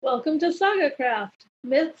Welcome to SagaCraft.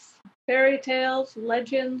 Myths, fairy tales,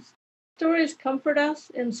 legends, stories comfort us,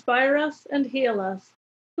 inspire us, and heal us.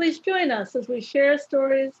 Please join us as we share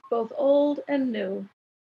stories both old and new.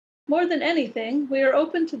 More than anything, we are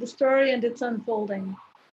open to the story and its unfolding.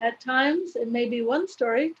 At times, it may be one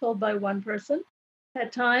story told by one person.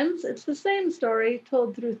 At times, it's the same story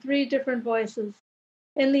told through three different voices.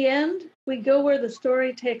 In the end, we go where the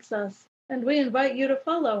story takes us, and we invite you to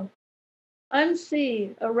follow. I'm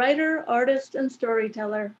C, a writer, artist, and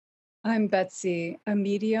storyteller. I'm Betsy, a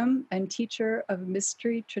medium and teacher of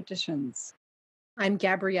mystery traditions. I'm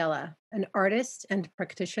Gabriella, an artist and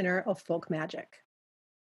practitioner of folk magic.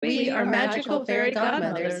 We are magical fairy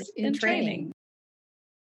godmothers in training.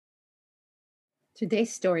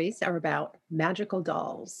 Today's stories are about magical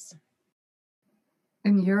dolls.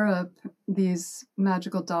 In Europe, these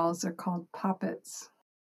magical dolls are called poppets.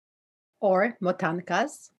 Or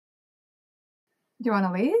motankas. Do you want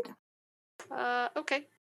to lead? Okay.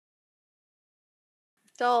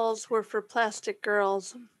 Dolls were for plastic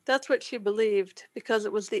girls. That's what she believed, because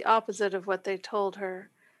it was the opposite of what they told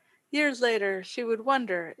her. Years later, she would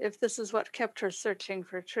wonder if this is what kept her searching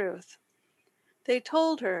for truth. They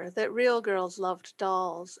told her that real girls loved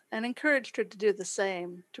dolls and encouraged her to do the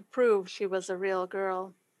same, to prove she was a real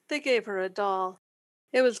girl. They gave her a doll.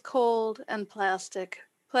 It was cold and plastic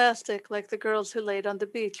like the girls who laid on the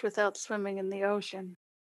beach without swimming in the ocean.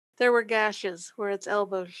 There were gashes where its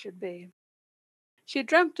elbows should be. She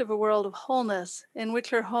dreamt of a world of wholeness, in which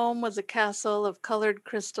her home was a castle of colored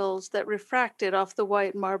crystals that refracted off the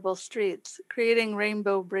white marble streets, creating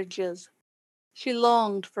rainbow bridges. She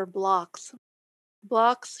longed for blocks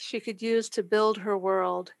she could use to build her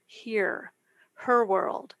world here, her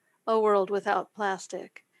world, a world without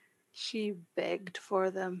plastic. She begged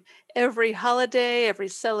for them. Every holiday, every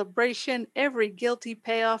celebration, every guilty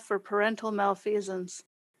payoff for parental malfeasance.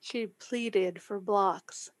 She pleaded for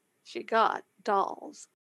blocks. She got dolls.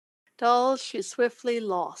 Dolls she swiftly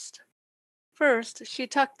lost. First, she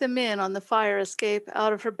tucked them in on the fire escape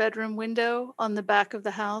out of her bedroom window on the back of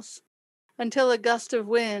the house, until a gust of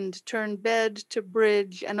wind turned bed to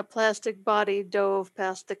bridge and a plastic body dove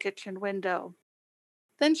past the kitchen window.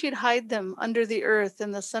 Then she'd hide them under the earth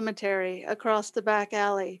in the cemetery across the back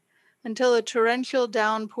alley, until a torrential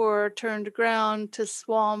downpour turned ground to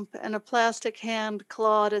swamp and a plastic hand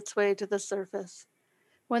clawed its way to the surface.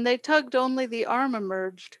 When they tugged, only the arm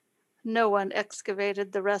emerged. No one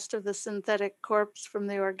excavated the rest of the synthetic corpse from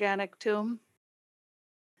the organic tomb.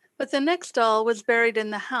 But the next doll was buried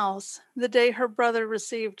in the house the day her brother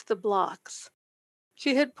received the blocks.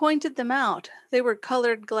 She had pointed them out. They were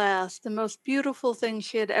colored glass, the most beautiful thing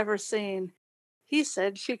she had ever seen. He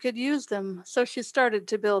said she could use them, so she started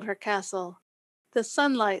to build her castle. The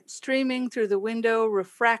sunlight streaming through the window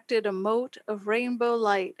refracted a mote of rainbow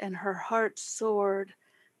light, and her heart soared.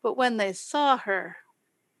 But when they saw her,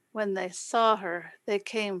 they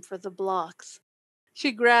came for the blocks.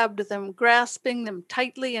 She grabbed them, grasping them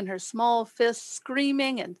tightly in her small fists,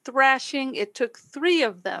 screaming and thrashing. It took 3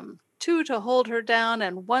 of them, 2 to hold her down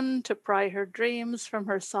and 1 to pry her dreams from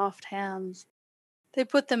her soft hands. They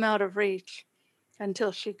put them out of reach,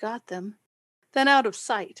 until she got them, then out of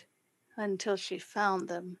sight, until she found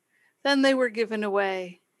them. Then they were given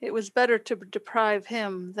away. It was better to deprive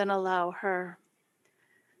him than allow her.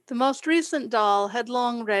 The most recent doll had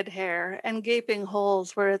long red hair and gaping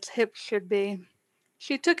holes where its hips should be.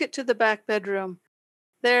 She took it to the back bedroom.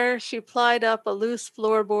 There she plied up a loose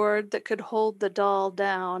floorboard that could hold the doll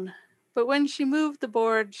down. But when she moved the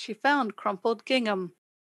board, she found crumpled gingham.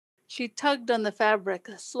 She tugged on the fabric,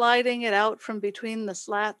 sliding it out from between the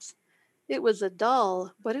slats. It was a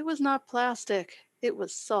doll, but it was not plastic. It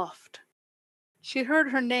was soft. She heard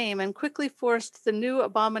her name and quickly forced the new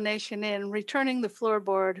abomination in, returning the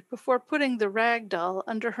floorboard before putting the rag doll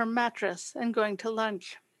under her mattress and going to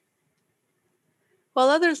lunch. While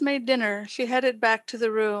others made dinner, she headed back to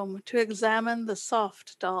the room to examine the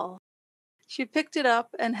soft doll. She picked it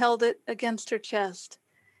up and held it against her chest.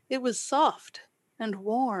 It was soft and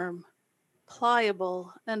warm,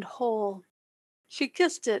 pliable and whole. She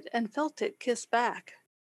kissed it and felt it kiss back.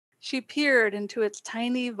 She peered into its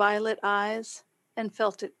tiny violet eyes and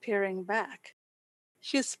felt it peering back.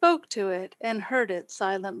 She spoke to it and heard it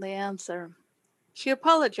silently answer. She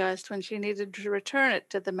apologized when she needed to return it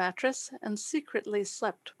to the mattress and secretly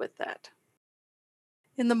slept with that.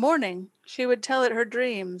 In the morning, she would tell it her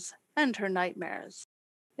dreams and her nightmares.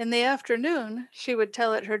 In the afternoon, she would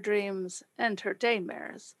tell it her dreams and her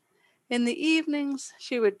daymares. In the evenings,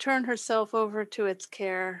 she would turn herself over to its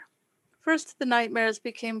care. First the nightmares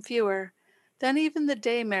became fewer, then even the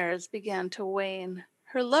daymares began to wane.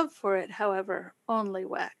 Her love for it, however, only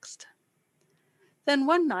waxed. Then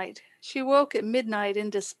one night she woke at midnight in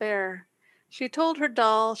despair. She told her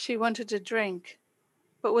doll she wanted a drink,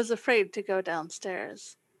 but was afraid to go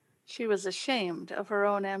downstairs. She was ashamed of her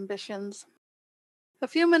own ambitions. A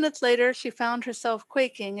few minutes later she found herself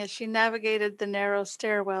quaking as she navigated the narrow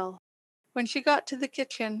stairwell. When she got to the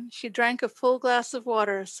kitchen, she drank a full glass of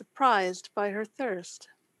water, surprised by her thirst.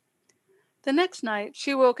 The next night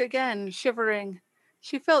she woke again, shivering.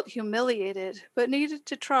 She felt humiliated, but needed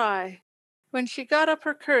to try. When she got up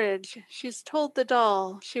her courage, she told the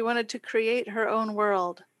doll she wanted to create her own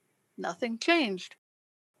world. Nothing changed.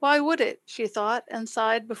 Why would it, she thought, and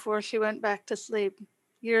sighed before she went back to sleep.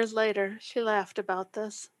 Years later, she laughed about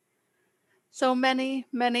this. So many,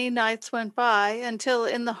 many nights went by until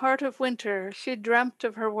in the heart of winter she dreamt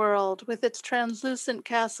of her world with its translucent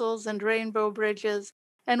castles and rainbow bridges,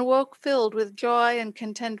 and woke filled with joy and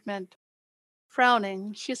contentment.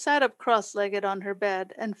 Frowning, she sat up cross-legged on her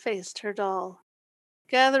bed and faced her doll.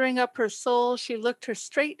 Gathering up her soul, she looked her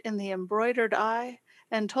straight in the embroidered eye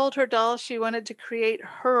and told her doll she wanted to create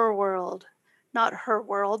her world. Not her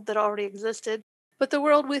world that already existed, but the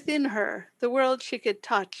world within her, the world she could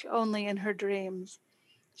touch only in her dreams.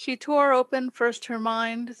 She tore open first her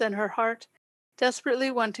mind, then her heart, desperately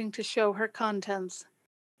wanting to show her contents.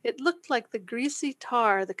 It looked like the greasy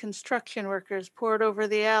tar the construction workers poured over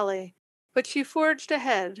the alley, but she forged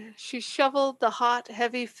ahead. She shoveled the hot,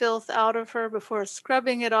 heavy filth out of her before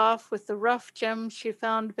scrubbing it off with the rough gems she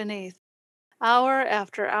found beneath. Hour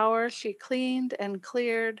after hour she cleaned and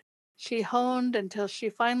cleared. She honed until she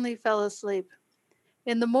finally fell asleep.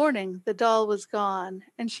 In the morning the doll was gone,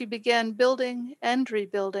 and she began building and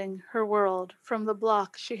rebuilding her world from the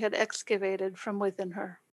block she had excavated from within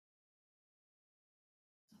her.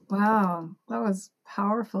 Wow, that was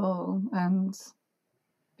powerful and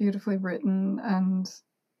beautifully written and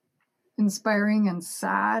inspiring and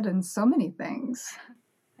sad and so many things.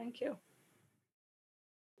 Thank you.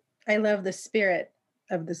 I love the spirit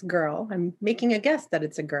of this girl. I'm making a guess that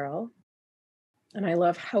it's a girl. And I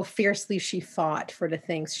love how fiercely she fought for the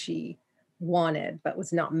things she wanted but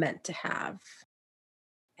was not meant to have.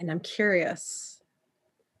 And I'm curious,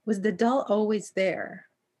 was the doll always there?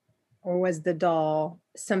 Or was the doll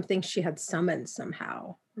something she had summoned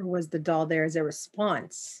somehow? Or was the doll there as a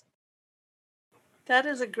response? That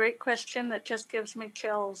is a great question that just gives me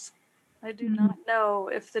chills. I do Mhm. not know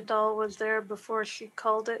if the doll was there before she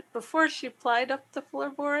called it. Before she plied up the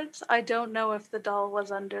floorboards, I don't know if the doll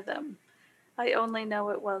was under them. I only know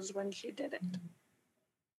it was when she did it.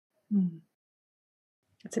 Mm.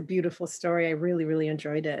 It's a beautiful story. I really, really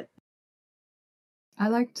enjoyed it. I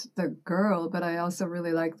liked the girl, but I also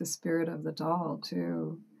really liked the spirit of the doll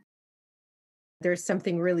too. There's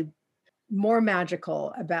something really more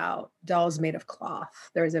magical about dolls made of cloth.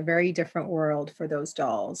 There's a very different world for those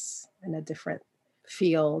dolls and a different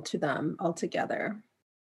feel to them altogether.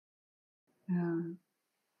 Yeah.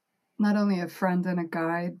 Not only a friend and a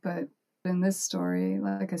guide, but in this story,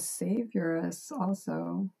 like a savioress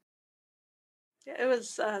also. It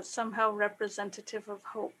was somehow representative of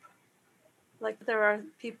hope. Like there are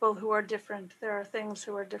people who are different, there are things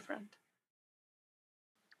who are different.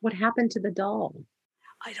 What happened to the doll?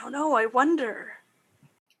 I don't know, I wonder.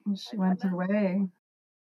 And she went away.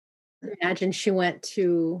 Imagine she went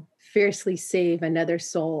to fiercely save another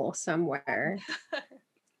soul somewhere.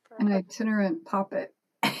 An itinerant puppet.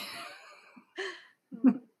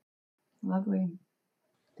 Lovely.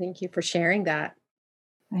 Thank you for sharing that.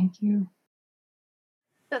 Thank you.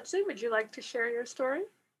 Betsy, would you like to share your story?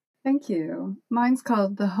 Thank you. Mine's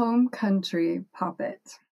called The Home Country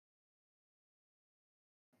Puppet.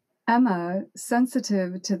 Emma,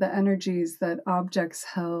 sensitive to the energies that objects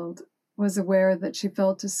held, was aware that she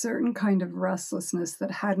felt a certain kind of restlessness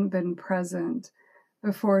that hadn't been present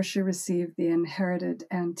before she received the inherited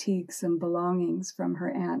antiques and belongings from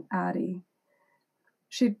her Aunt Addie.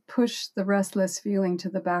 She'd pushed the restless feeling to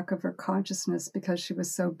the back of her consciousness because she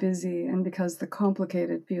was so busy and because the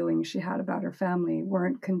complicated feelings she had about her family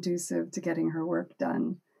weren't conducive to getting her work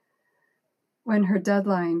done. When her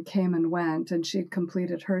deadline came and went and she'd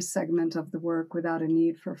completed her segment of the work without a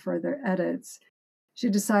need for further edits, she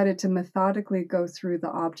decided to methodically go through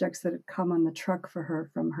the objects that had come on the truck for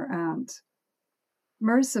her from her aunt.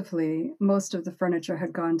 Mercifully, most of the furniture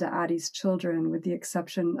had gone to Addie's children, with the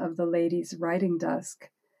exception of the lady's writing desk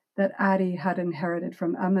that Addie had inherited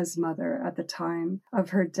from Emma's mother at the time of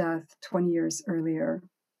her death 20 years earlier.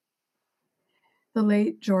 The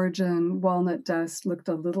late Georgian walnut desk looked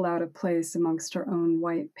a little out of place amongst her own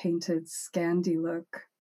white painted Scandi look.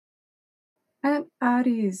 Aunt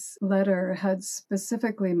Addie's letter had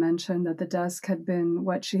specifically mentioned that the desk had been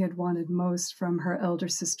what she had wanted most from her elder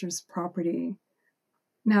sister's property.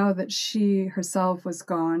 Now that she herself was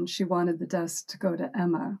gone, she wanted the desk to go to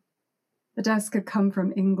Emma. The desk had come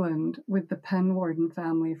from England with the Penwarden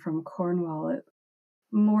family from Cornwall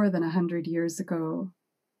more than 100 years ago.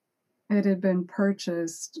 It had been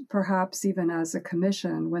purchased, perhaps even as a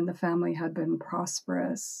commission, when the family had been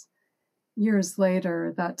prosperous. Years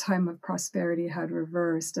later, that time of prosperity had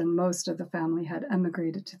reversed, and most of the family had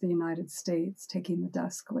emigrated to the United States, taking the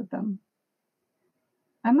desk with them.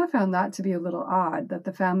 Emma found that to be a little odd, that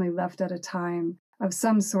the family left at a time of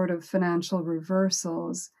some sort of financial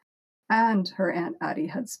reversals, and her Aunt Addie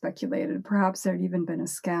had speculated perhaps there had even been a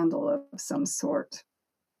scandal of some sort.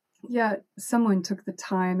 Yet someone took the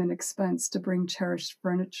time and expense to bring cherished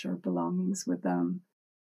furniture belongings with them.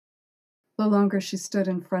 The longer she stood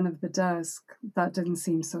in front of the desk, that didn't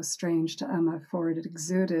seem so strange to Emma, for it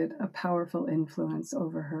exuded a powerful influence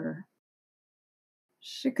over her.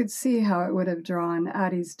 She could see how it would have drawn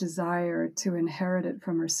Addie's desire to inherit it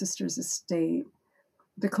from her sister's estate,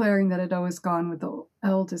 declaring that it had always gone with the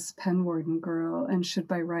eldest Penwarden girl and should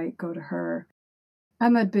by right go to her.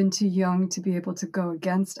 Emma had been too young to be able to go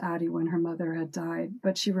against Addie when her mother had died,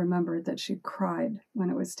 but she remembered that she cried when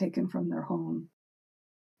it was taken from their home.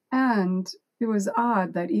 And it was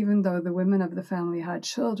odd that even though the women of the family had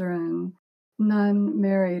children, none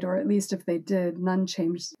married, or at least if they did, none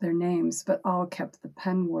changed their names, but all kept the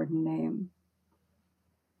Penwarden name.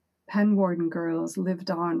 Penwarden girls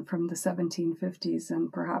lived on from the 1750s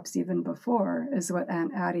and perhaps even before, is what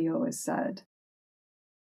Aunt Addie always said.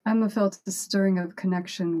 Emma felt a stirring of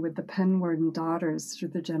connection with the Penwarden daughters through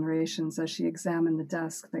the generations as she examined the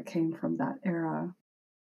desk that came from that era.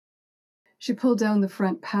 She pulled down the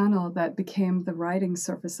front panel that became the writing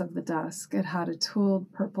surface of the desk. It had a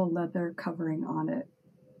tooled purple leather covering on it.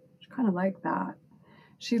 She kind of liked that.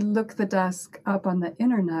 She looked the desk up on the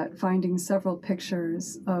internet, finding several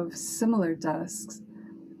pictures of similar desks.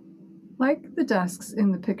 Like the desks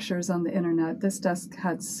in the pictures on the internet, this desk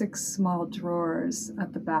had 6 small drawers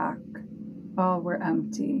at the back. All were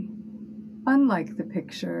empty. Unlike the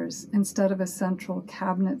pictures, instead of a central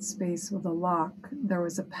cabinet space with a lock, there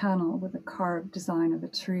was a panel with a carved design of a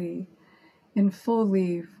tree, in full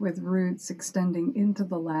leaf with roots extending into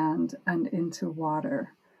the land and into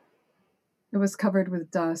water. It was covered with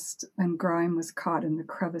dust, and grime was caught in the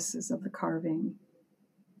crevices of the carving.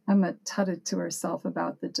 Emma tutted to herself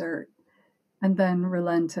about the dirt, and then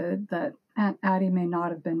relented that Aunt Addie may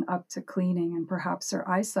not have been up to cleaning, and perhaps her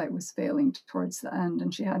eyesight was failing towards the end,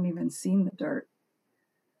 and she hadn't even seen the dirt.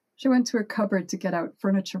 She went to her cupboard to get out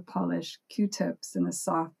furniture polish, Q-tips, and a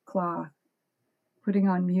soft cloth. Putting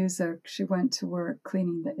on music, she went to work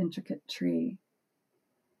cleaning the intricate tree.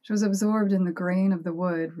 She was absorbed in the grain of the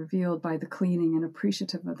wood revealed by the cleaning and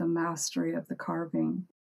appreciative of the mastery of the carving.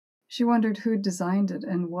 She wondered who designed it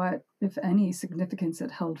and what, if any, significance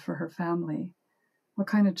it held for her family. What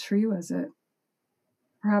kind of tree was it?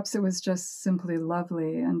 Perhaps it was just simply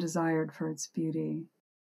lovely and desired for its beauty.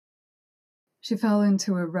 She fell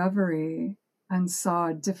into a reverie and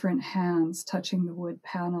saw different hands touching the wood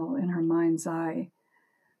panel in her mind's eye.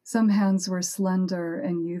 Some hands were slender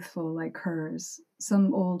and youthful like hers,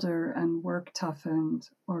 some older and work-toughened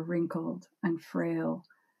or wrinkled and frail.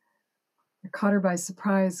 It caught her by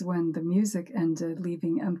surprise when the music ended,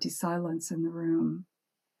 leaving empty silence in the room.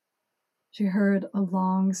 She heard a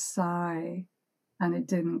long sigh, and it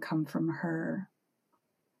didn't come from her.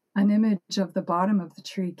 An image of the bottom of the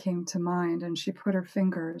tree came to mind, and she put her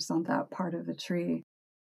fingers on that part of the tree.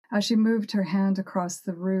 As she moved her hand across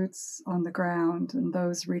the roots on the ground and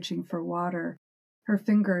those reaching for water, her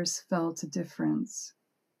fingers felt a difference.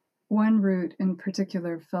 One root in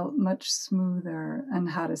particular felt much smoother and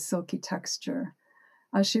had a silky texture.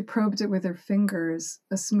 As she probed it with her fingers,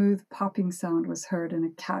 a smooth popping sound was heard and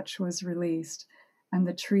a catch was released, and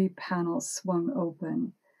the tree panel swung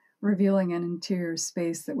open, revealing an interior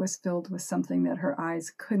space that was filled with something that her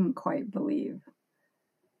eyes couldn't quite believe.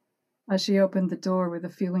 As she opened the door with a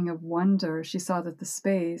feeling of wonder, she saw that the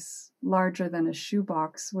space, larger than a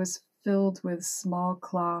shoebox, was filled with small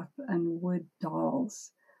cloth and wood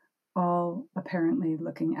dolls, all apparently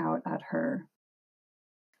looking out at her.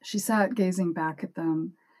 She sat gazing back at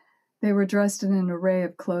them. They were dressed in an array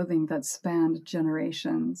of clothing that spanned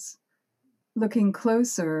generations. Looking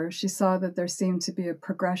closer, she saw that there seemed to be a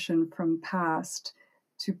progression from past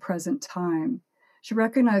to present time. She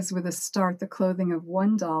recognized with a start the clothing of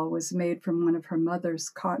one doll was made from one of her mother's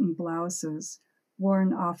cotton blouses,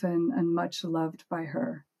 worn often and much loved by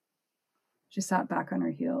her. She sat back on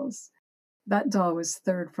her heels. That doll was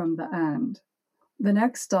third from the end. The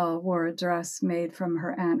next doll wore a dress made from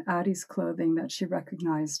her Aunt Addie's clothing that she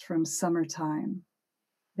recognized from summertime.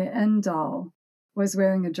 The end doll was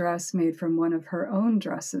wearing a dress made from one of her own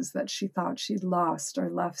dresses that she thought she'd lost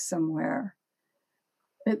or left somewhere.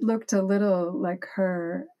 It looked a little like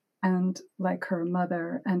her and like her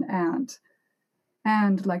mother and aunt,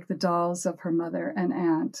 and like the dolls of her mother and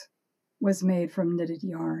aunt, was made from knitted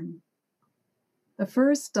yarn. The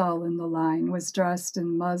first doll in the line was dressed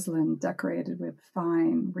in muslin decorated with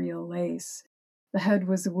fine, real lace. The head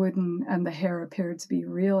was wooden, and the hair appeared to be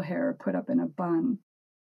real hair put up in a bun.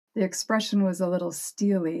 The expression was a little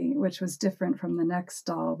steely, which was different from the next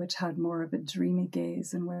doll, which had more of a dreamy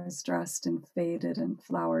gaze and was dressed in faded and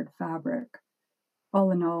flowered fabric.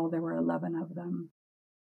 All in all, there were 11 of them.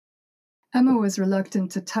 Emma was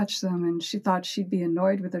reluctant to touch them, and she thought she'd be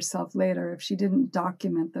annoyed with herself later if she didn't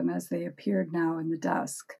document them as they appeared now in the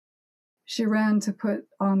desk. She ran to put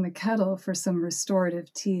on the kettle for some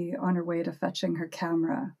restorative tea on her way to fetching her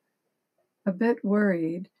camera. A bit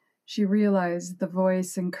worried, she realized the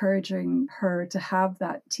voice encouraging her to have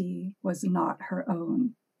that tea was not her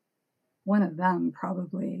own. One of them,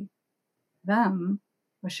 probably. Them?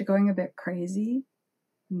 Was she going a bit crazy?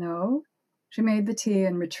 No? She made the tea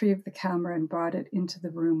and retrieved the camera and brought it into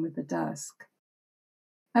the room with the desk.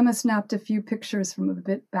 Emma snapped a few pictures from a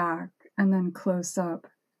bit back and then close up.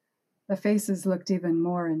 The faces looked even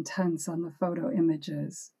more intense on the photo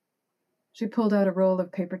images. She pulled out a roll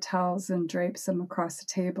of paper towels and draped some across the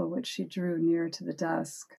table, which she drew near to the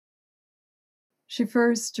desk. She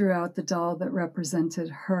first drew out the doll that represented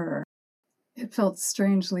her. It felt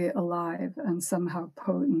strangely alive and somehow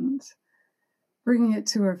potent. Bringing it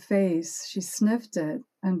to her face, she sniffed it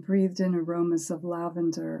and breathed in aromas of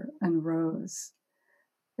lavender and rose.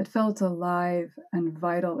 It felt alive and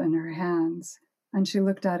vital in her hands, and she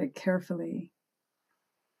looked at it carefully.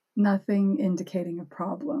 Nothing indicating a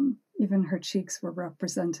problem. Even her cheeks were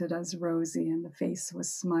represented as rosy and the face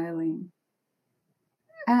was smiling.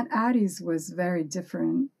 Aunt Addie's was very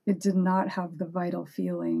different. It did not have the vital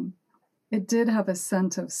feeling. It did have a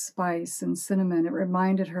scent of spice and cinnamon. It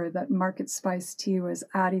reminded her that market spice tea was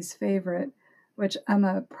Addie's favorite, which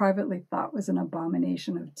Emma privately thought was an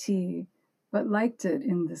abomination of tea, but liked it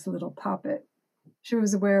in this little poppet. She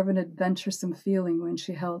was aware of an adventuresome feeling when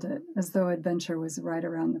she held it, as though adventure was right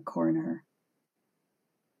around the corner.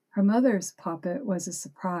 Her mother's poppet was a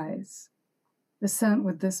surprise. The scent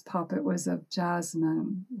with this poppet was of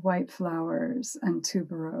jasmine, white flowers, and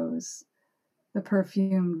tuberose. The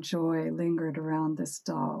perfumed joy lingered around this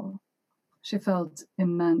doll. She felt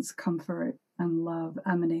immense comfort and love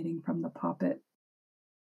emanating from the poppet.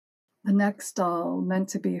 The next doll, meant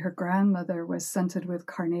to be her grandmother, was scented with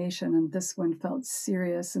carnation, and this one felt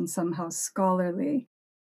serious and somehow scholarly.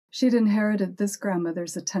 She'd inherited this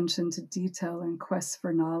grandmother's attention to detail and quest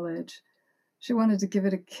for knowledge. She wanted to give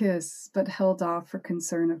it a kiss, but held off for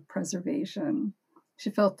concern of preservation. She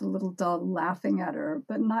felt the little doll laughing at her,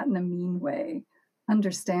 but not in a mean way,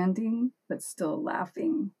 understanding, but still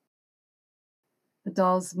laughing. The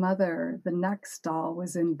doll's mother, the next doll,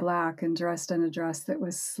 was in black and dressed in a dress that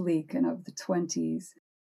was sleek and of the 20s.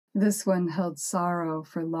 This one held sorrow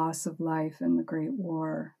for loss of life in the Great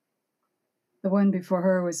War. The one before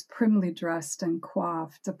her was primly dressed and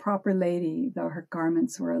coiffed, a proper lady, though her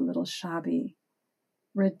garments were a little shabby.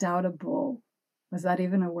 Redoubtable. Was that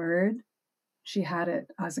even a word? She had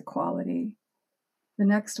it as a quality. The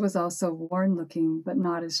next was also worn-looking, but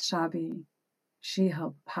not as shabby. She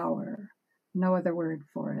held power. No other word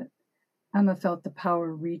for it. Emma felt the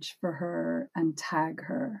power reach for her and tag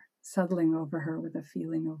her, settling over her with a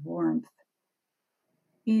feeling of warmth.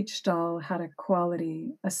 Each doll had a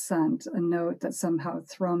quality, a scent, a note that somehow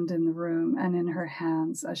thrummed in the room and in her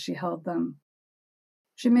hands as she held them.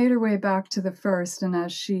 She made her way back to the first, and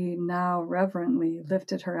as she now reverently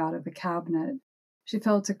lifted her out of the cabinet, she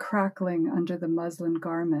felt a crackling under the muslin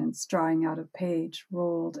garments, drawing out a page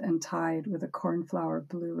rolled and tied with a cornflower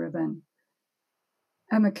blue ribbon.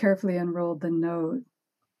 Emma carefully unrolled the note,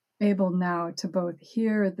 able now to both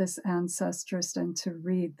hear this ancestress and to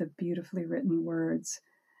read the beautifully written words.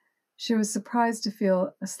 She was surprised to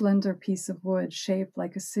feel a slender piece of wood shaped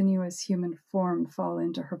like a sinuous human form fall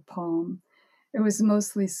into her palm. It was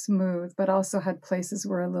mostly smooth, but also had places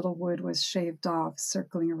where a little wood was shaved off,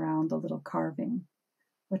 circling around a little carving,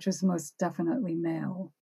 which was most definitely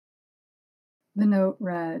male. The note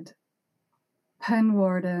read,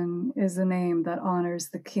 Penwarden is a name that honors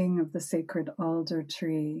the king of the sacred alder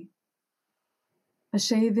tree. A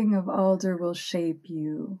shaving of alder will shape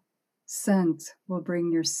you. Scent will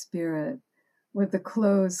bring your spirit. With the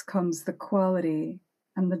clothes comes the quality,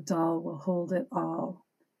 and the doll will hold it all.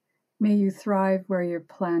 May you thrive where you're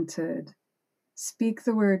planted. Speak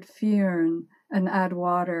the word Fionn and add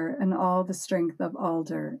water, and all the strength of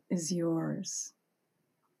alder is yours.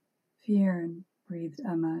 Fionn, breathed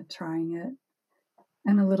Emma, trying it,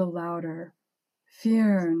 and a little louder.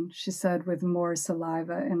 Fionn, she said with more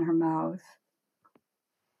saliva in her mouth.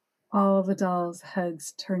 All the dolls'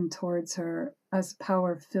 heads turned towards her as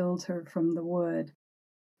power filled her from the wood,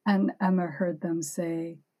 and Emma heard them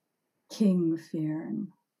say, King Fionn,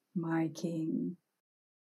 my king.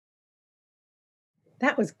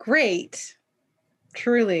 That was great.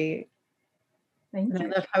 Truly. Thank And you. I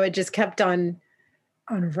love how it just kept on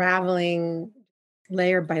unraveling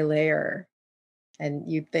layer by layer.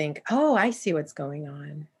 And you think, oh, I see what's going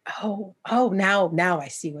on. Oh, now I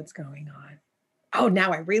see what's going on. Oh,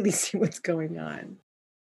 now I really see what's going on.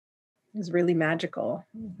 It was really magical,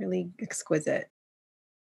 really exquisite.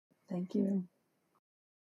 Thank you.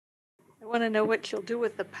 I want to know what she'll do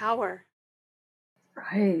with the power.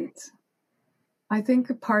 Right. I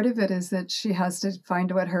think part of it is that she has to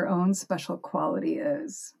find what her own special quality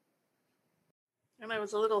is. And I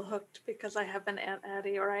was a little hooked because I have an Aunt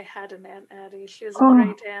Addie, or I had an Aunt Addie. She was a Oh.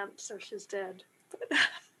 great aunt, so she's dead.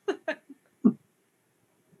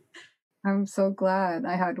 I'm so glad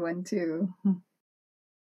I had one too.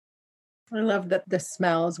 I love that the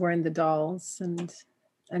smells were in the dolls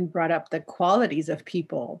and brought up the qualities of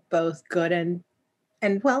people, both good and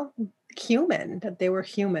well, human, that they were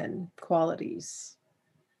human qualities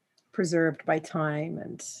preserved by time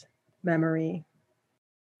and memory.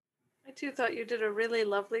 I too thought you did a really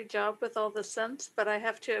lovely job with all the scents, but I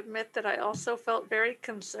have to admit that I also felt very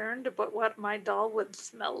concerned about what my doll would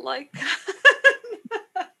smell like.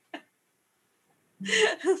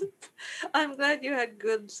 I'm glad you had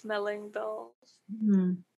good smelling dolls.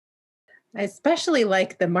 I especially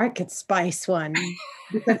like the market spice one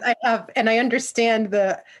because I understand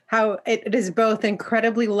how it is both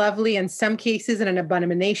incredibly lovely in some cases and an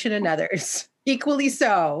abomination in others, equally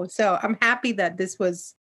so. So I'm happy that this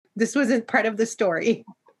wasn't part of the story.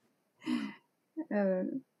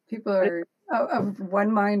 People are of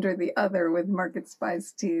one mind or the other with market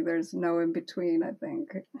spice tea. There's no in between, I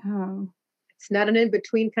think. It's not an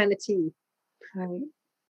in-between kind of tea. Right.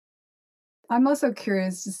 I'm also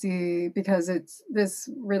curious to see, because this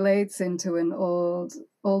relates into an old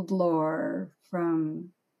lore from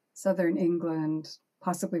southern England,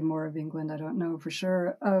 possibly more of England, I don't know for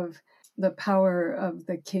sure, of the power of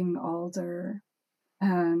the King Alder.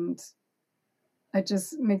 And it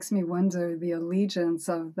just makes me wonder the allegiance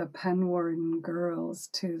of the Penwarden girls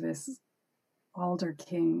to this Alder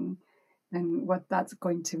King and what that's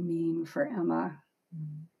going to mean for Emma.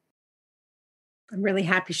 I'm really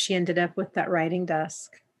happy she ended up with that writing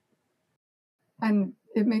desk. And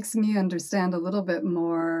it makes me understand a little bit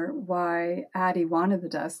more why Addie wanted the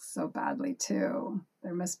desk so badly, too.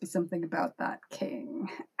 There must be something about that king.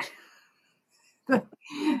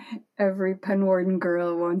 Every Penwarden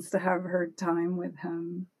girl wants to have her time with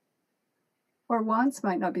him. Or wants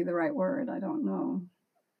might not be the right word. I don't know.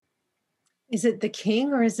 Is it the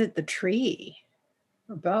king or is it the tree?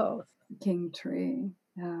 Or both? King tree.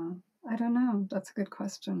 Yeah. I don't know. That's a good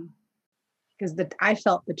question. Because I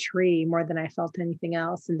felt the tree more than I felt anything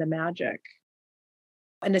else in the magic.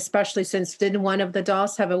 And especially since didn't one of the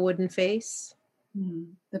dolls have a wooden face?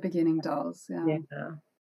 The beginning dolls, yeah.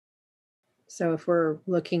 So if we're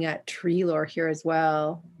looking at tree lore here as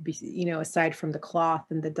well, aside from the cloth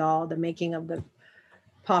and the doll, the making of the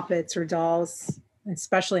puppets or dolls,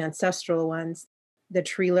 especially ancestral ones, the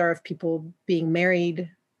tree lore of people being married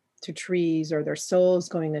to trees or their souls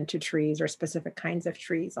going into trees or specific kinds of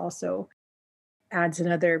trees also adds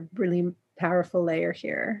another really powerful layer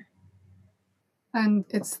here. And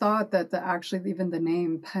it's thought that actually even the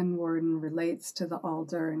name Penwarden relates to the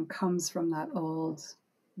alder and comes from that old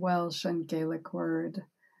Welsh and Gaelic word,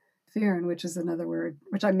 Fionn, which is another word,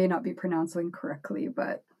 which I may not be pronouncing correctly,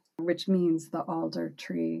 but which means the alder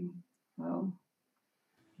tree. So,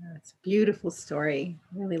 it's a beautiful story.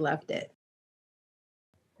 Really loved it.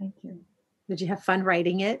 Thank you. Did you have fun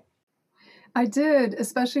writing it? I did,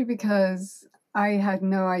 especially because I had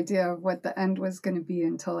no idea what the end was going to be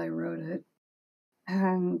until I wrote it.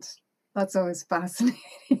 And that's always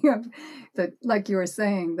fascinating. That, like you were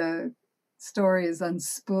saying, the story is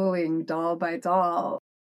unspooling doll by doll.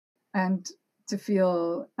 And to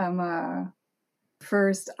feel Emma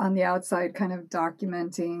first on the outside kind of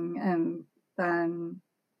documenting and then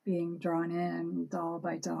being drawn in doll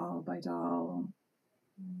by doll by doll,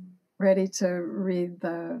 ready to read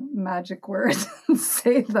the magic words and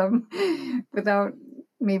say them without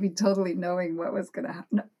maybe totally knowing what was going to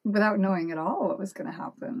happen, without knowing at all what was going to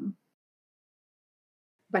happen.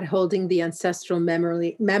 But holding the ancestral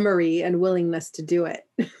memory and willingness to do it.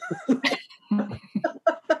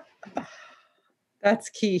 That's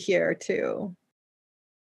key here too.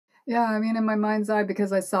 Yeah, I mean, in my mind's eye,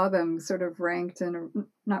 because I saw them sort of ranked and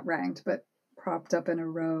not ranked, but propped up in a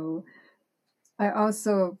row, I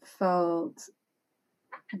also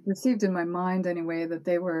perceived in my mind anyway, that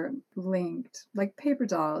they were linked, like paper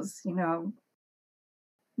dolls,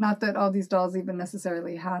 Not that all these dolls even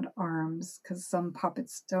necessarily had arms, because some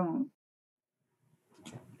puppets don't.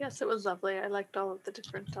 Yes, it was lovely. I liked all of the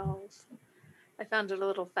different dolls. I found it a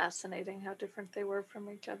little fascinating how different they were from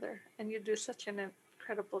each other. And you do such an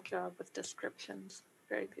incredible job with descriptions.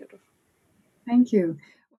 Very beautiful. Thank you.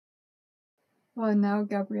 Well, and now,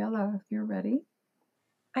 Gabriella, if you're ready.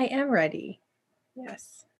 I am ready.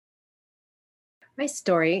 Yes. My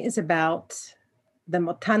story is about the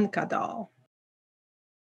Motanka doll.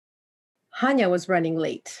 Hanya was running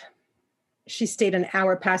late. She stayed an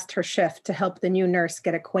hour past her shift to help the new nurse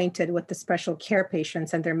get acquainted with the special care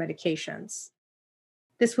patients and their medications.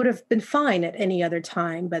 This would have been fine at any other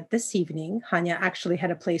time, but this evening, Hanya actually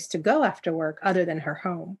had a place to go after work other than her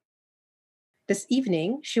home. This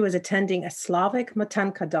evening, she was attending a Slavic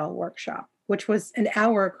Motanka doll workshop, which was an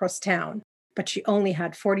hour across town, but she only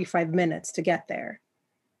had 45 minutes to get there.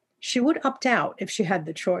 She would opt out if she had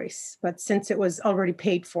the choice, but since it was already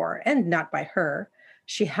paid for and not by her,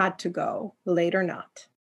 she had to go, late or not.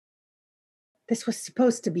 This was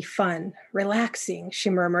supposed to be fun, relaxing, she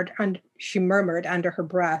murmured under her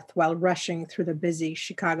breath while rushing through the busy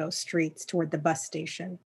Chicago streets toward the bus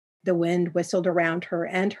station. The wind whistled around her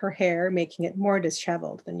and her hair, making it more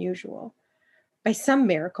disheveled than usual. By some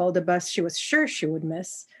miracle, the bus she was sure she would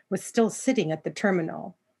miss was still sitting at the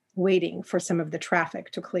terminal, waiting for some of the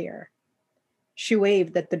traffic to clear. She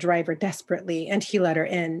waved at the driver desperately, and he let her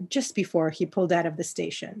in just before he pulled out of the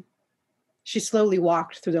station. She slowly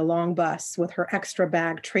walked through the long bus with her extra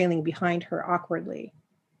bag trailing behind her awkwardly.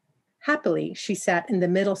 Happily, she sat in the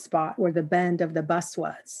middle spot where the bend of the bus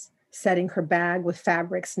was, setting her bag with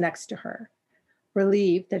fabrics next to her.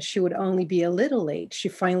 Relieved that she would only be a little late, she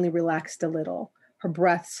finally relaxed a little, her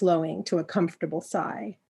breath slowing to a comfortable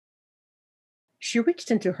sigh. She reached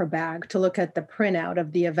into her bag to look at the printout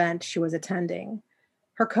of the event she was attending.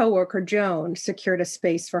 Her coworker, Joan, secured a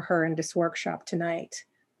space for her in this workshop tonight.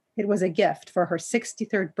 It was a gift for her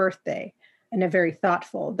 63rd birthday, and a very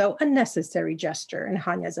thoughtful, though unnecessary gesture, in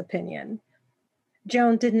Hanya's opinion.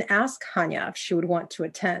 Joan didn't ask Hanya if she would want to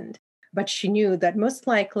attend, but she knew that most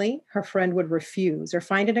likely her friend would refuse or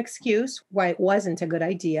find an excuse why it wasn't a good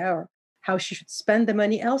idea or how she should spend the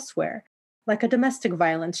money elsewhere, like a domestic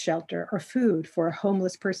violence shelter or food for a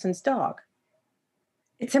homeless person's dog.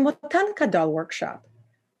 It's a Motanka doll workshop,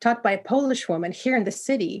 taught by a Polish woman here in the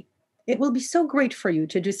city. It will be so great for you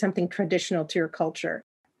to do something traditional to your culture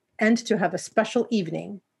and to have a special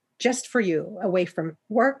evening just for you, away from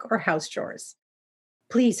work or house chores.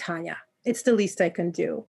 Please, Hanya, it's the least I can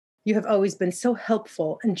do. You have always been so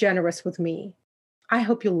helpful and generous with me. I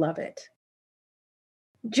hope you'll love it.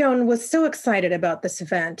 Joan was so excited about this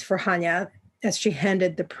event for Hanya as she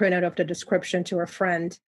handed the printout of the description to her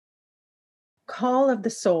friend. Call of the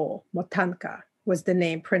Soul, Motanka, was the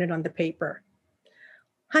name printed on the paper.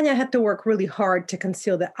 Hanya had to work really hard to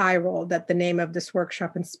conceal the eye roll that the name of this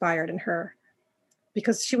workshop inspired in her,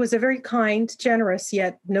 because she was a very kind, generous,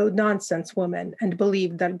 yet no-nonsense woman and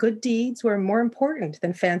believed that good deeds were more important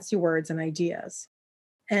than fancy words and ideas.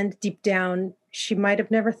 And deep down, she might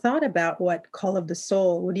have never thought about what Call of the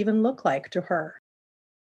Soul would even look like to her.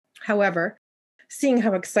 However, seeing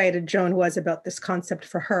how excited Joan was about this concept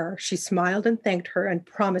for her, she smiled and thanked her and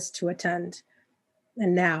promised to attend.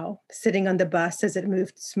 And now, sitting on the bus as it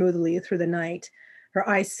moved smoothly through the night, her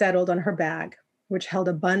eyes settled on her bag, which held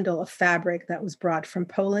a bundle of fabric that was brought from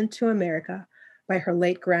Poland to America by her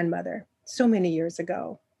late grandmother so many years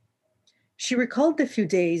ago. She recalled the few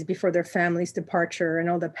days before their family's departure and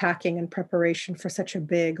all the packing and preparation for such a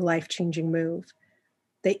big, life-changing move.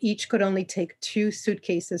 They each could only take 2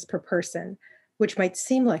 suitcases per person, which might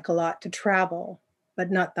seem like a lot to travel, but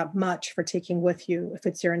not that much for taking with you if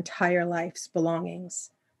it's your entire life's belongings.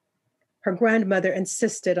 Her grandmother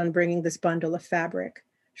insisted on bringing this bundle of fabric.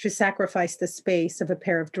 She sacrificed the space of a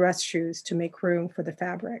pair of dress shoes to make room for the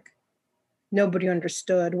fabric. Nobody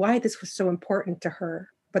understood why this was so important to her,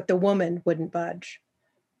 but the woman wouldn't budge.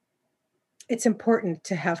 It's important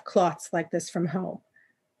to have cloths like this from home.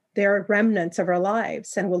 They are remnants of our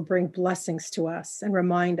lives and will bring blessings to us and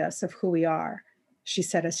remind us of who we are, she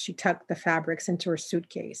said as she tucked the fabrics into her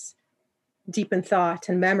suitcase. Deep in thought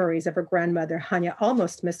and memories of her grandmother, Hanya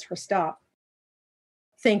almost missed her stop.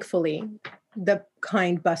 Thankfully, The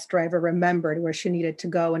kind bus driver remembered where she needed to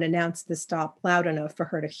go and announced the stop loud enough for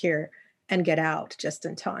her to hear and get out just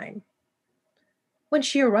in time. When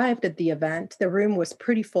she arrived at the event, the room was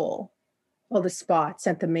pretty full. All the spots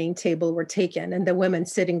at the main table were taken, and the women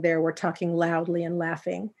sitting there were talking loudly and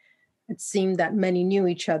laughing. It seemed that many knew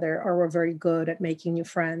each other or were very good at making new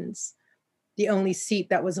friends. The only seat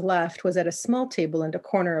that was left was at a small table in the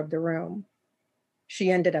corner of the room. She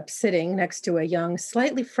ended up sitting next to a young,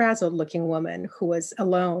 slightly frazzled looking woman who was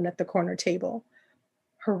alone at the corner table.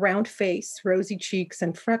 Her round face, rosy cheeks,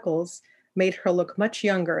 and freckles made her look much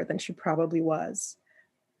younger than she probably was.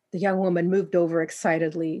 The young woman moved over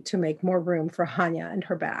excitedly to make more room for Hanya and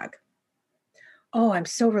her bag. "Oh, I'm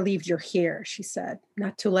so relieved you're here," she said,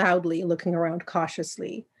 not too loudly, looking around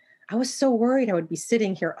cautiously. "I was so worried I would be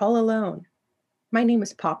sitting here all alone. My name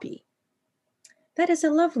is Poppy." "That is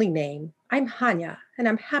a lovely name. I'm Hanya, and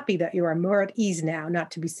I'm happy that you are more at ease now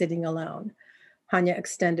not to be sitting alone." Hanya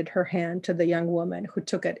extended her hand to the young woman, who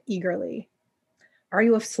took it eagerly. "Are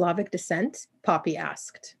you of Slavic descent?" Poppy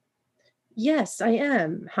asked. "Yes, I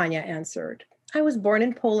am," Hanya answered. "I was born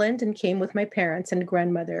in Poland and came with my parents and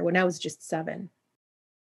grandmother when I was just 7.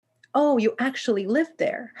 "Oh, you actually lived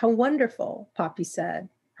there. How wonderful," Poppy said,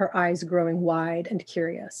 her eyes growing wide and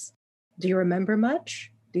curious. "Do you remember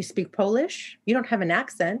much? Do you speak Polish? You don't have an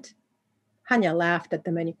accent." Hanya laughed at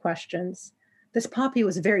the many questions. This Poppy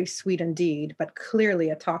was very sweet indeed, but clearly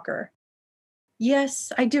a talker.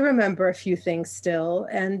 "Yes, I do remember a few things still,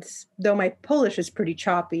 and though my Polish is pretty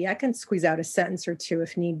choppy, I can squeeze out a sentence or two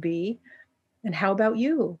if need be. And how about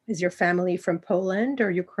you? Is your family from Poland or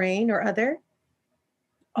Ukraine or other?"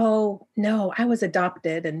 "Oh, no, I was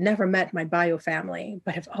adopted and never met my bio family,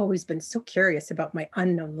 but have always been so curious about my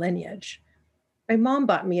unknown lineage. My mom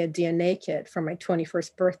bought me a DNA kit for my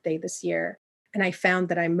 21st birthday this year, and I found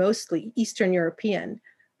that I'm mostly Eastern European,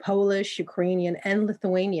 Polish, Ukrainian, and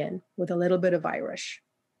Lithuanian, with a little bit of Irish.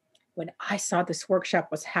 When I saw this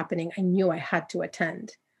workshop was happening, I knew I had to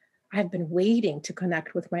attend. I've been waiting to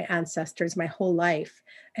connect with my ancestors my whole life,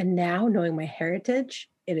 and now, knowing my heritage,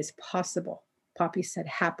 it is possible," Poppy said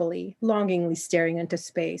happily, longingly staring into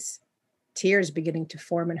space, tears beginning to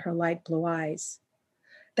form in her light blue eyes.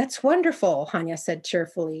 "That's wonderful," Hanya said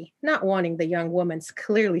cheerfully, not wanting the young woman's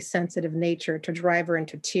clearly sensitive nature to drive her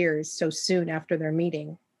into tears so soon after their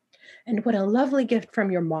meeting. "And what a lovely gift from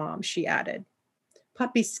your mom," she added.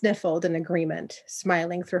 Poppy sniffled in agreement,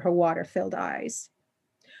 smiling through her water-filled eyes.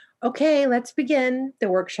 "Okay, let's begin," the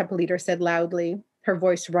workshop leader said loudly, her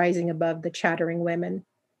voice rising above the chattering women.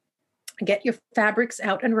 "Get your fabrics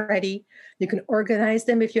out and ready. You can organize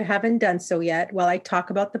them if you haven't done so yet while I talk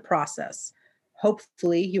about the process.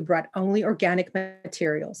 Hopefully, you brought only organic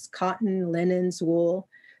materials, cotton, linens, wool.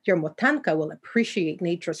 Your motanka will appreciate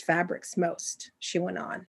nature's fabrics most," she went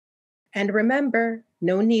on. "And remember,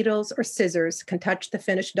 no needles or scissors can touch the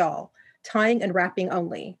finished doll, tying and wrapping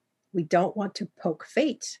only. We don't want to poke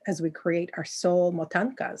fate as we create our soul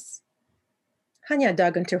motankas." Hanya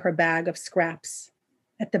dug into her bag of scraps.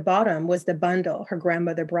 At the bottom was the bundle her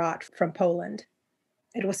grandmother brought from Poland.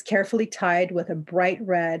 It was carefully tied with a bright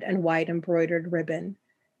red and white embroidered ribbon.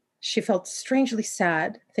 She felt strangely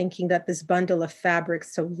sad, thinking that this bundle of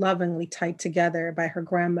fabrics so lovingly tied together by her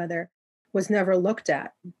grandmother was never looked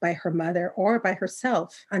at by her mother or by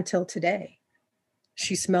herself until today.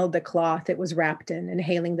 She smelled the cloth it was wrapped in,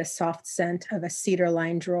 inhaling the soft scent of a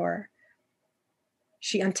cedar-lined drawer.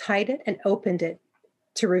 She untied it and opened it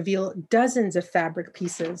to reveal dozens of fabric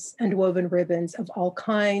pieces and woven ribbons of all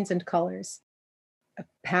kinds and colors, of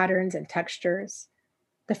patterns and textures.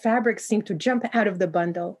 The fabrics seemed to jump out of the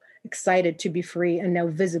bundle, excited to be free and now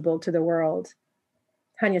visible to the world.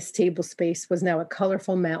 Hanya's table space was now a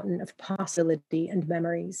colorful mountain of possibility and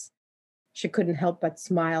memories. She couldn't help but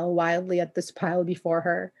smile wildly at this pile before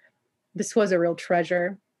her. This was a real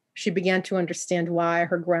treasure. She began to understand why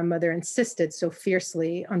her grandmother insisted so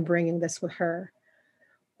fiercely on bringing this with her.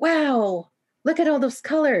 "Wow, look at all those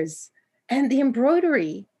colors! And the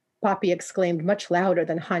embroidery!" Poppy exclaimed much louder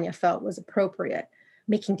than Hanya felt was appropriate,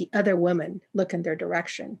 making the other women look in their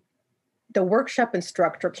direction. The workshop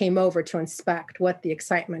instructor came over to inspect what the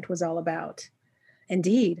excitement was all about.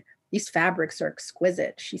 "Indeed, these fabrics are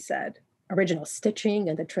exquisite," she said. "Original stitching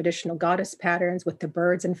and the traditional goddess patterns with the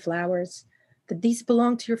birds and flowers. Did these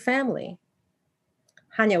belong to your family?"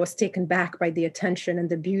 Hanya was taken back by the attention and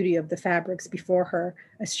the beauty of the fabrics before her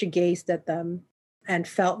as she gazed at them and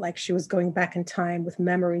felt like she was going back in time with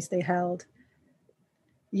memories they held.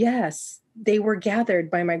 "Yes, they were gathered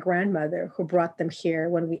by my grandmother who brought them here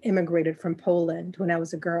when we immigrated from Poland when I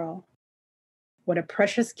was a girl." "What a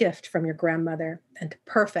precious gift from your grandmother, and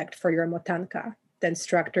perfect for your motanka," the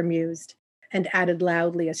instructor mused, and added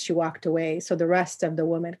loudly as she walked away so the rest of the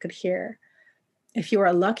women could hear. If you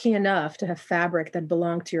are lucky enough to have fabric that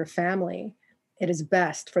belonged to your family, it is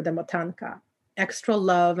best for the motanka. Extra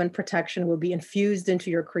love and protection will be infused into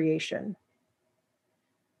your creation.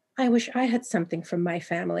 I wish I had something from my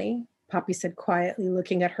family, Poppy said quietly,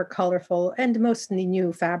 looking at her colorful and mostly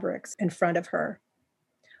new fabrics in front of her.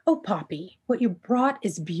 Oh, Poppy, what you brought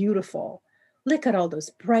is beautiful. Look at all those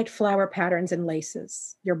bright flower patterns and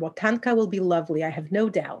laces. Your botanka will be lovely, I have no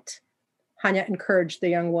doubt. Hanya encouraged the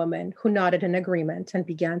young woman, who nodded in agreement and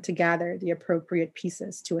began to gather the appropriate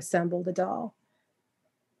pieces to assemble the doll.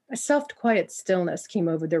 A soft, quiet stillness came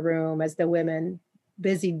over the room as the women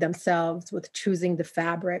busied themselves with choosing the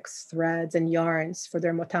fabrics, threads, and yarns for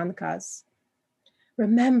their motankas.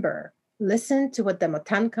 Remember, listen to what the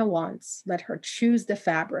motanka wants. Let her choose the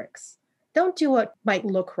fabrics. Don't do what might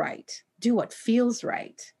look right. Do what feels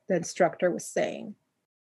right, the instructor was saying.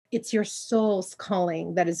 It's your soul's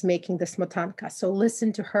calling that is making this motanka, so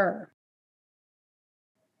listen to her.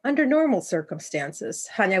 Under normal circumstances,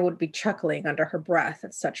 Hanya would be chuckling under her breath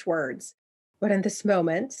at such words. But in this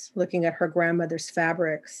moment, looking at her grandmother's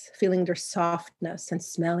fabrics, feeling their softness and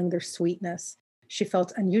smelling their sweetness, she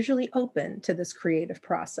felt unusually open to this creative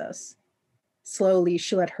process. Slowly,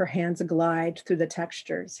 she let her hands glide through the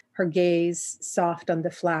textures, her gaze soft on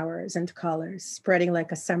the flowers and colors, spreading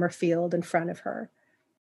like a summer field in front of her.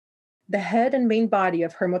 The head and main body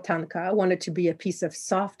of her motanka wanted to be a piece of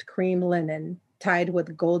soft cream linen tied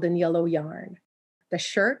with golden yellow yarn. The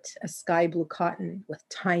shirt, a sky blue cotton with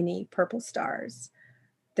tiny purple stars.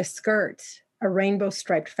 The skirt, a rainbow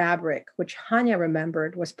striped fabric, which Hanya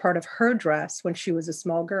remembered was part of her dress when she was a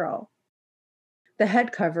small girl. The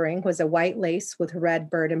head covering was a white lace with red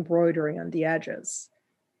bird embroidery on the edges.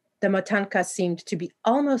 The motanka seemed to be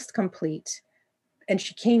almost complete, and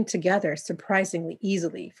she came together surprisingly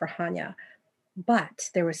easily for Hanya. But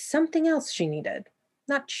there was something else she needed,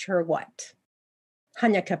 not sure what.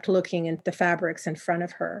 Hanya kept looking at the fabrics in front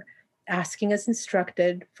of her, asking as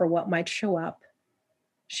instructed for what might show up.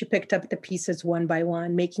 She picked up the pieces one by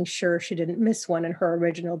one, making sure she didn't miss one in her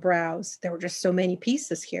original browse. There were just so many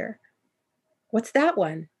pieces here. What's that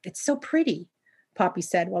one? It's so pretty, Poppy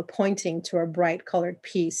said while pointing to a bright colored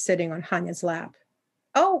piece sitting on Hanya's lap.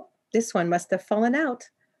 Oh, this one must have fallen out,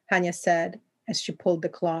 Hanya said as she pulled the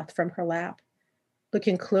cloth from her lap.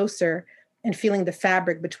 Looking closer and feeling the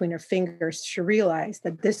fabric between her fingers, she realized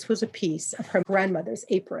that this was a piece of her grandmother's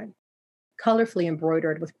apron, colorfully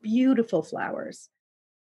embroidered with beautiful flowers.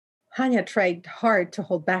 Hanya tried hard to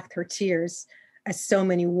hold back her tears as so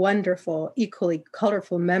many wonderful, equally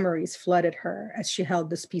colorful memories flooded her as she held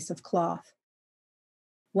this piece of cloth.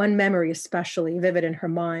 One memory especially vivid in her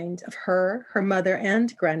mind of her, her mother,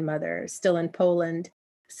 and grandmother still in Poland,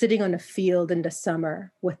 sitting on a field in the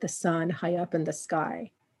summer with the sun high up in the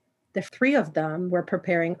sky. The three of them were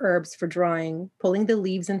preparing herbs for drying, pulling the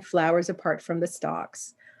leaves and flowers apart from the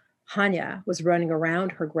stalks. Hanya was running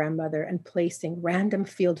around her grandmother and placing random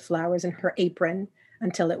field flowers in her apron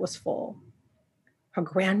until it was full. Her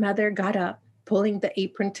grandmother got up, pulling the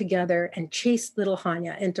apron together, and chased little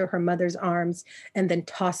Hanya into her mother's arms and then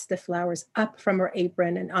tossed the flowers up from her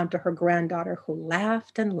apron and onto her granddaughter, who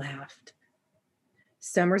laughed and laughed.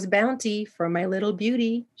 Summer's bounty for my little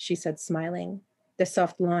beauty, she said, smiling, the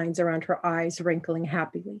soft lines around her eyes wrinkling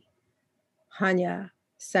happily. Hanya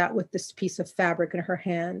sat with this piece of fabric in her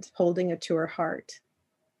hand, holding it to her heart.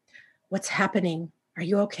 What's happening? Are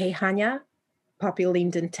you okay, Hanya? Poppy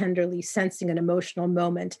leaned in tenderly, sensing an emotional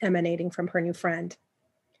moment emanating from her new friend.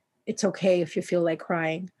 It's okay if you feel like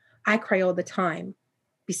crying. I cry all the time.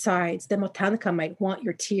 Besides, the motanka might want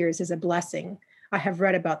your tears as a blessing. I have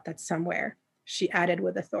read about that somewhere, she added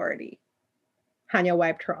with authority. Hanya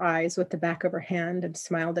wiped her eyes with the back of her hand and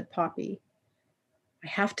smiled at Poppy. I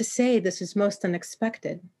have to say this is most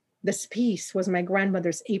unexpected. This piece was my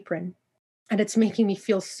grandmother's apron, and it's making me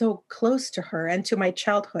feel so close to her and to my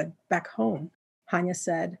childhood back home, Hanya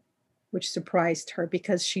said, which surprised her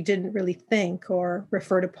because she didn't really think or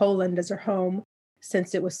refer to Poland as her home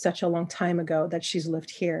since it was such a long time ago that she's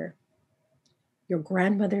lived here. Your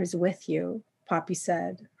grandmother is with you, Poppy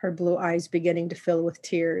said, her blue eyes beginning to fill with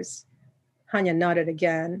tears. Hanya nodded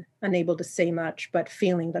again, unable to say much, but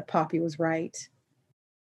feeling that Poppy was right.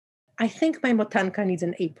 I think my motanka needs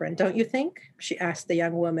an apron, don't you think? She asked the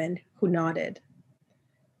young woman, who nodded.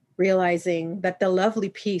 Realizing that the lovely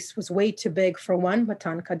piece was way too big for one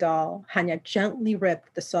motanka doll, Hanya gently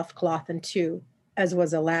ripped the soft cloth in two, as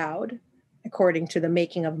was allowed, according to the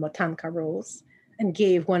making of motanka rules, and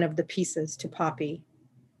gave one of the pieces to Poppy.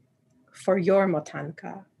 For your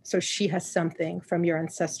motanka, so she has something from your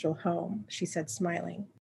ancestral home, she said, smiling.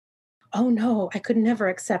 Oh no, I could never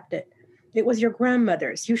accept it. It was your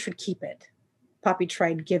grandmother's. You should keep it. Poppy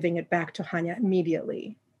tried giving it back to Hanya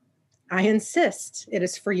immediately. I insist. It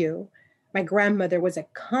is for you. My grandmother was a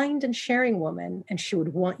kind and sharing woman, and she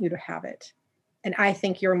would want you to have it. And I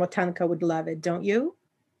think your Motanka would love it, don't you?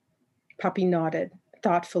 Poppy nodded,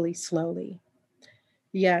 thoughtfully, slowly.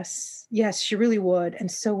 Yes, yes, she really would,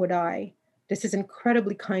 and so would I. This is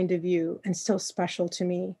incredibly kind of you, and so special to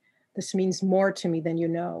me. This means more to me than you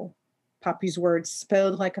know. Poppy's words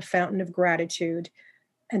spilled like a fountain of gratitude,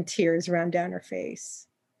 and tears ran down her face.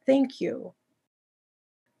 Thank you.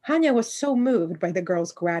 Hanya was so moved by the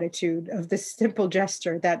girl's gratitude of this simple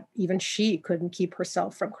gesture that even she couldn't keep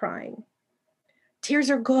herself from crying. Tears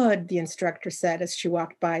are good, the instructor said as she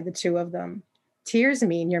walked by the two of them. Tears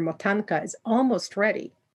mean your Motanka is almost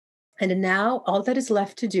ready. And now all that is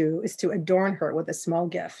left to do is to adorn her with a small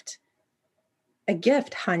gift. A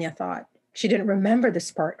gift, Hanya thought. She didn't remember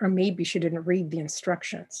this part, or maybe she didn't read the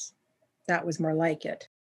instructions. That was more like it.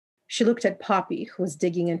 She looked at Poppy, who was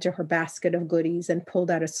digging into her basket of goodies, and pulled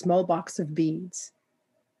out a small box of beads.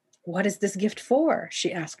 What is this gift for?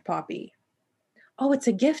 She asked Poppy. Oh, it's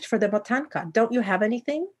a gift for the Motanka. Don't you have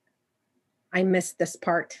anything? I missed this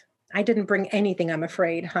part. I didn't bring anything, I'm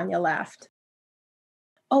afraid, Hanya laughed.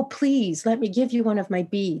 Oh, please, let me give you one of my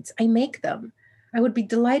beads. I make them. I would be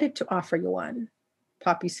delighted to offer you one.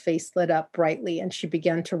 Poppy's face lit up brightly, and she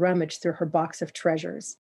began to rummage through her box of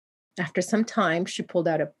treasures. After some time, she pulled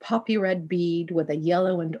out a poppy red bead with a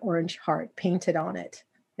yellow and orange heart painted on it.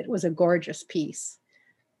 It was a gorgeous piece.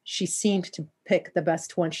 She seemed to pick the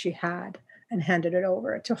best one she had and handed it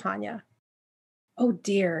over to Hanya. Oh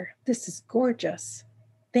dear, this is gorgeous.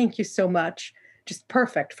 Thank you so much. Just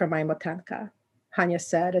perfect for my Motanka, Hanya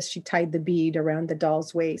said as she tied the bead around the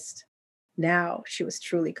doll's waist. Now she was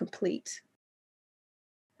truly complete.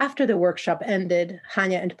 After the workshop ended,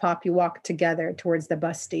 Hanya and Poppy walked together towards the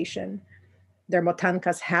bus station, their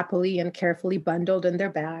Motankas happily and carefully bundled in their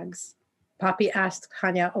bags. Poppy asked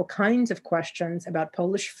Hanya all kinds of questions about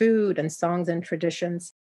Polish food and songs and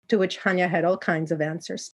traditions, to which Hanya had all kinds of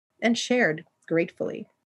answers and shared gratefully.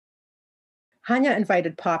 Hanya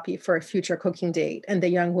invited Poppy for a future cooking date, and the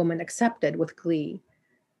young woman accepted with glee.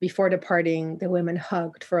 Before departing, the women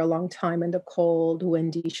hugged for a long time in the cold,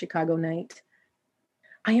 windy Chicago night.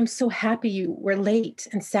 I am so happy you were late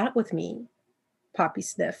and sat with me, Poppy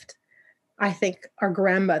sniffed. I think our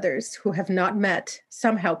grandmothers, who have not met,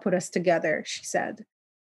 somehow put us together, she said.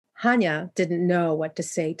 Hanya didn't know what to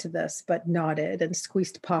say to this, but nodded and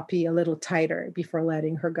squeezed Poppy a little tighter before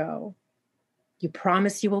letting her go. You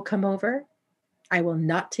promise you will come over? I will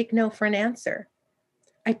not take no for an answer.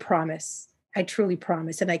 I promise. I truly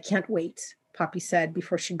promise, and I can't wait, Poppy said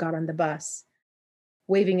before she got on the bus,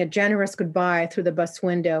 waving a generous goodbye through the bus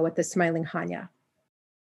window at the smiling Hanya.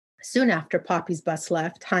 Soon after Poppy's bus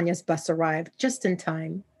left, Hanya's bus arrived just in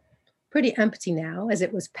time. Pretty empty now, as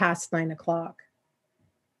it was past 9 o'clock.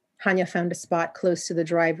 Hanya found a spot close to the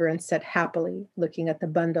driver and sat happily, looking at the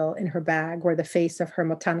bundle in her bag where the face of her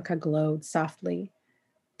Motanka glowed softly.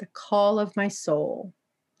 The call of my soul,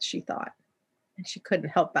 she thought, and she couldn't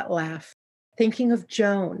help but laugh, thinking of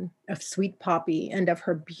Joan, of sweet Poppy, and of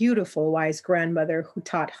her beautiful, wise grandmother who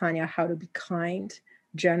taught Hanya how to be kind,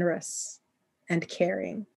 generous, and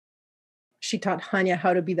caring. She taught Hanya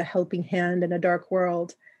how to be the helping hand in a dark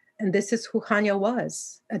world, and this is who Hanya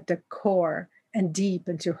was, at the core and deep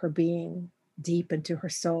into her being, deep into her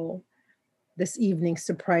soul. This evening,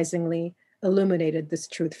 surprisingly, illuminated this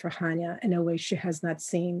truth for Hanya in a way she has not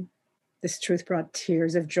seen. This truth brought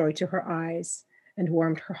tears of joy to her eyes and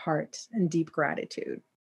warmed her heart in deep gratitude.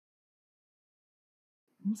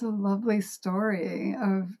 It's a lovely story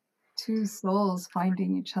of two souls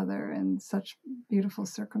finding each other in such beautiful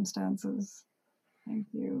circumstances. Thank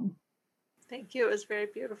you. Thank you. It was very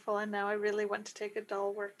beautiful. And now I really want to take a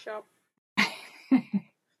doll workshop.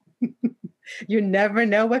 You never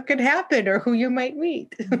know what could happen or who you might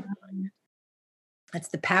meet. That's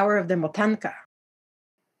the power of the Motanka.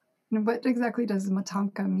 And what exactly does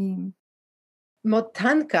Motanka mean?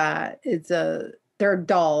 Motanka they're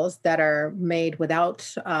dolls that are made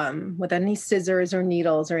without any scissors or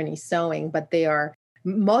needles or any sewing, but they are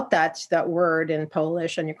motać. That word in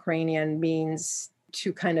Polish and Ukrainian means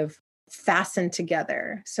to kind of fasten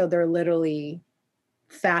together. So they're literally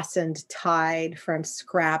fastened, tied from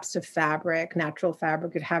scraps of fabric, natural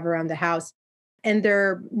fabric you'd have around the house. And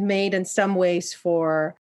they're made in some ways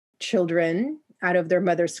for children out of their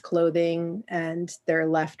mother's clothing, and they're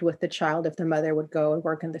left with the child if the mother would go and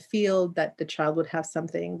work in the field, that the child would have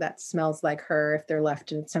something that smells like her if they're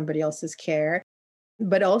left in somebody else's care.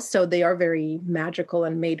 But also they are very magical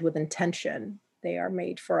and made with intention. They are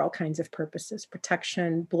made for all kinds of purposes,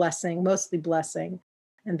 protection, blessing, mostly blessing.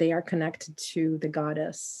 And they are connected to the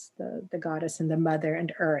goddess, the goddess and the mother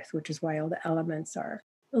and earth, which is why all the elements are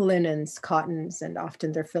linens, cottons, and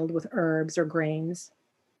often they're filled with herbs or grains.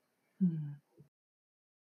 Hmm.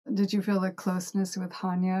 Did you feel a closeness with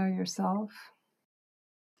Hanya yourself?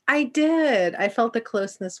 I did. I felt a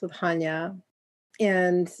closeness with Hanya,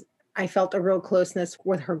 and I felt a real closeness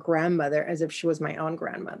with her grandmother as if she was my own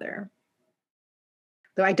grandmother.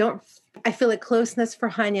 Though I feel a closeness for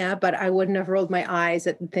Hanya, but I wouldn't have rolled my eyes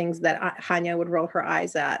at the things that Hanya would roll her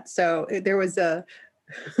eyes at. So there was a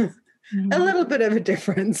little bit of a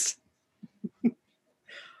difference.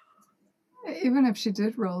 Even if she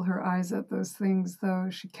did roll her eyes at those things, though,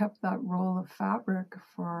 she kept that roll of fabric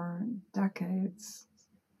for decades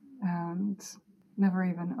and never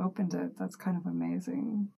even opened it. That's kind of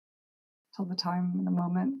amazing. Till the time and the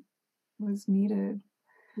moment was needed.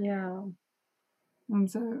 Yeah.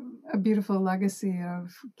 It's a beautiful legacy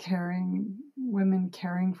of women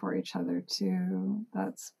caring for each other too.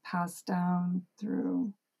 That's passed down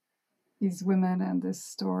through these women and this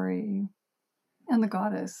story and the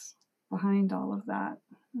goddess behind all of that.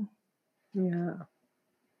 Yeah.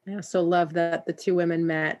 I also love that the two women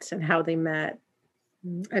met and how they met.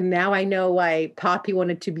 And now I know why Poppy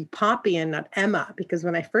wanted to be Poppy and not Emma, because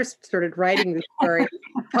when I first started writing the story,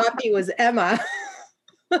 Poppy was Emma.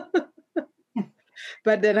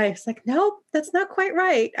 But then I was like, nope, that's not quite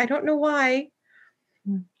right. I don't know why.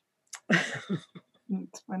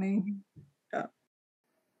 It's funny. Yeah.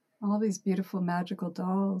 All these beautiful magical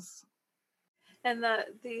dolls. And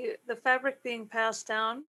the fabric being passed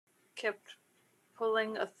down kept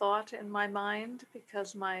pulling a thought in my mind,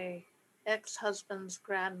 because my ex-husband's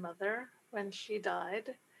grandmother, when she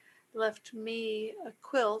died, left me a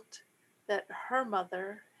quilt that her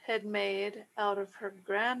mother had made out of her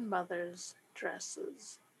grandmother's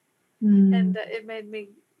dresses. And it made me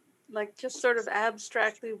just sort of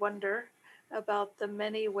abstractly wonder about the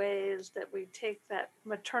many ways that we take that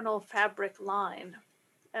maternal fabric line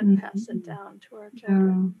and pass it down to our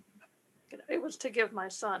children. It was to give my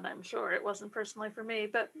son, I'm sure. It wasn't personally for me,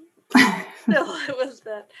 but still, it was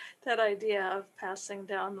that idea of passing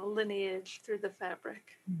down the lineage through the fabric.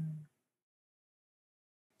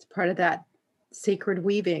 It's part of that sacred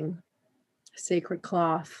weaving, sacred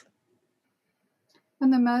cloth.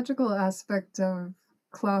 And the magical aspect of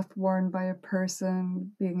cloth worn by a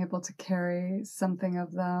person, being able to carry something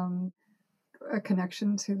of them, a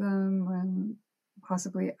connection to them, and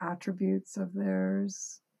possibly attributes of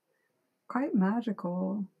theirs. Quite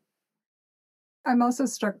magical. I'm also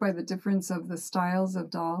struck by the difference of the styles of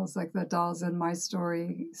dolls, like the dolls in my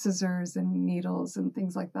story, scissors and needles and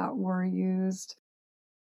things like that were used.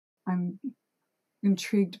 I'm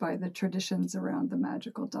intrigued by the traditions around the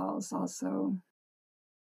magical dolls also.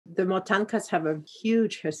 The Motankas have a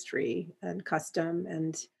huge history and custom,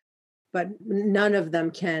 but none of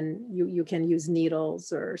them you can use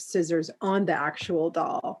needles or scissors on the actual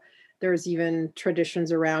doll. There's even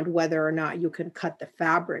traditions around whether or not you can cut the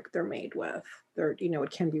fabric they're made with.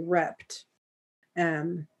 It can be ripped.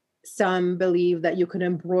 Some believe that you can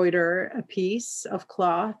embroider a piece of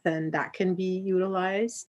cloth and that can be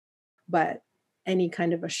utilized, but any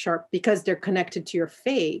kind of a sharp, because they're connected to your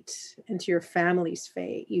fate and to your family's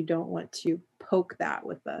fate, you don't want to poke that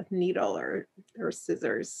with a needle or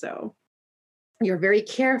scissors. So you're very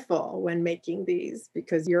careful when making these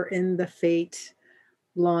because you're in the fate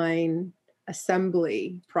line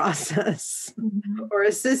assembly process or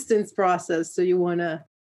assistance process. So you want to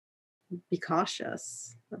be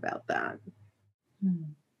cautious about that.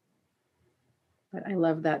 But I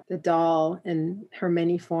love that the doll and their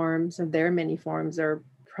many forms are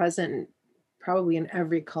present probably in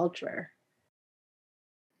every culture.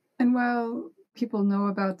 And while people know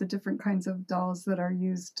about the different kinds of dolls that are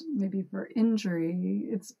used maybe for injury,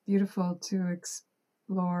 it's beautiful to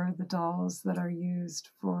explore the dolls that are used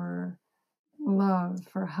for love,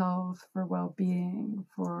 for health, for well-being,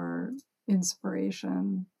 for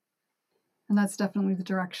inspiration. And that's definitely the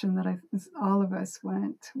direction that all of us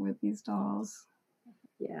went with these dolls.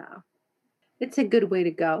 Yeah. It's a good way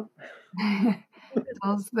to go.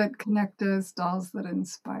 Dolls that connect us, dolls that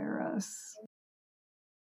inspire us.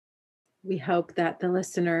 We hope that the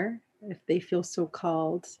listener, if they feel so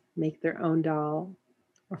called, make their own doll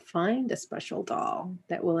or find a special doll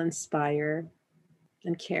that will inspire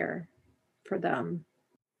and care for them.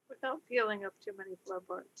 Without peeling up too many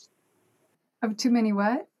floorboards. Of too many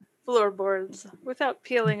what? Floorboards. Without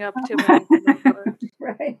peeling up too many floorboards.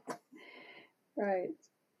 Right.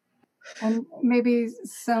 And maybe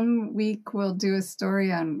some week we'll do a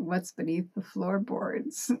story on what's beneath the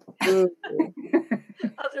floorboards. Ooh.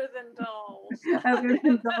 Other than dolls. Other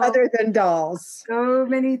than dolls. Other than dolls. So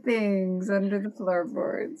many things under the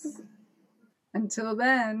floorboards. Until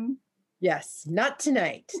then. Yes, not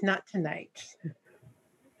tonight. Not tonight.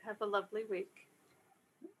 Have a lovely week.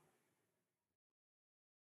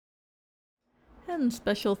 And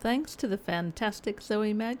special thanks to the fantastic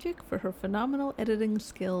Zoe Magic for her phenomenal editing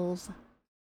skills.